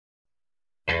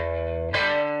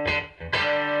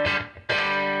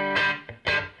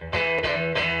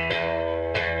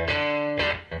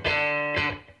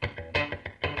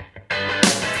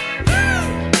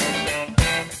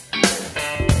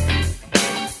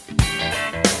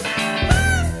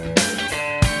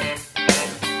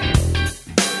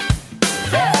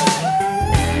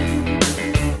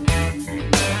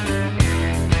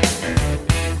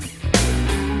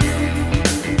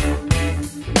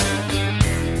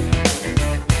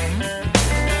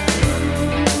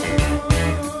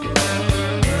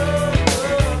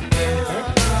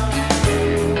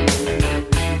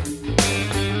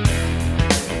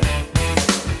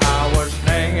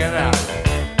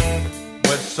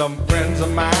some friends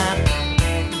of mine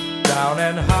down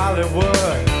in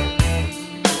Hollywood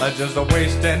are just a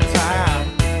wasting time.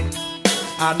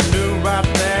 I knew right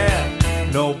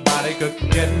there nobody could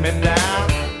get me down,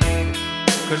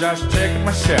 'cause I was taking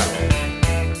myself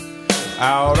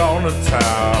out on the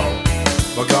town.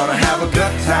 We're gonna have a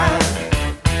good time.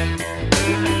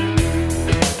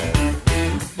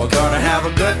 We're gonna have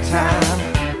a good time.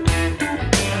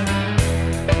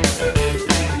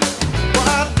 Well,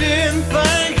 I didn't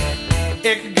think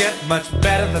it could get much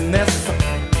better than this.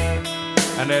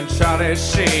 And then Charlie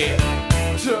said,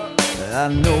 I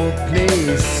know a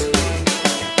place.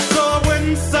 So I went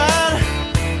inside,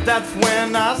 that's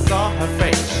when I saw her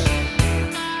face.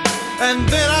 And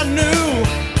then I knew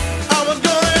I was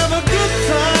gonna have a good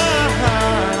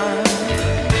time.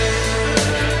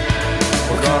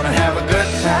 We're gonna have a good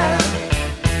time.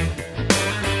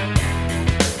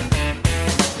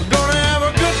 We're gonna have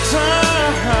a good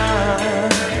time.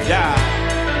 Yeah.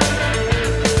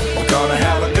 We're gonna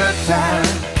have a good time.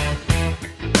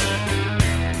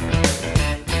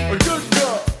 A good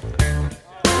girl.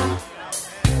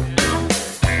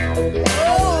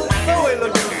 Oh, Zoe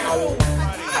looking.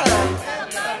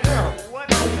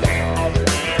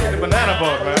 The banana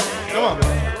boat, man. Come on,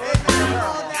 man.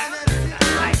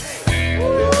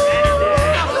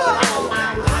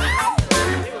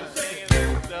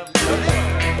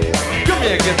 Come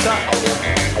here, guitar.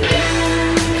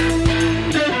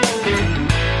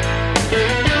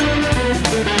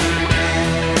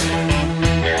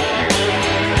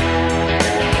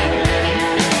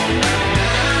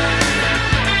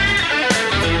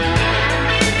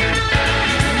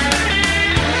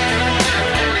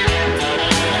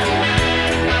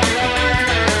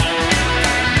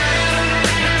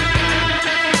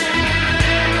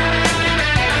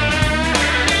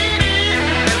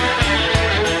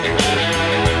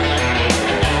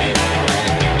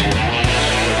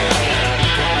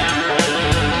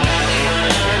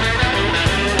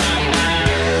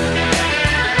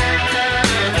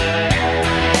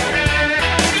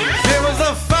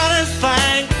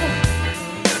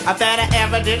 That I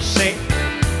ever did see.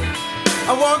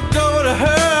 I walked over to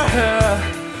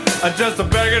her, just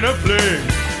begging her please.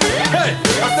 Hey,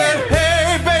 I said,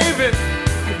 hey baby,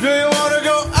 do you wanna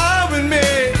go out with me?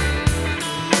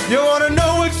 You wanna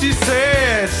know what she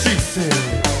said? She said,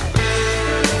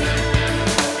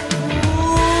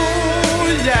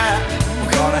 ooh yeah,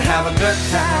 we're gonna have a good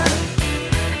time.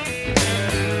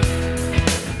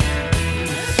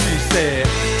 She said,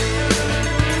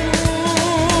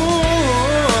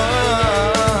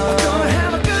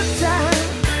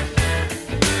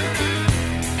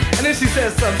 she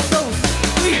said something so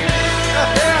sweet.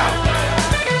 Yeah.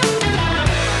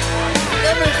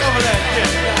 Let me over that.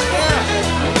 Yeah.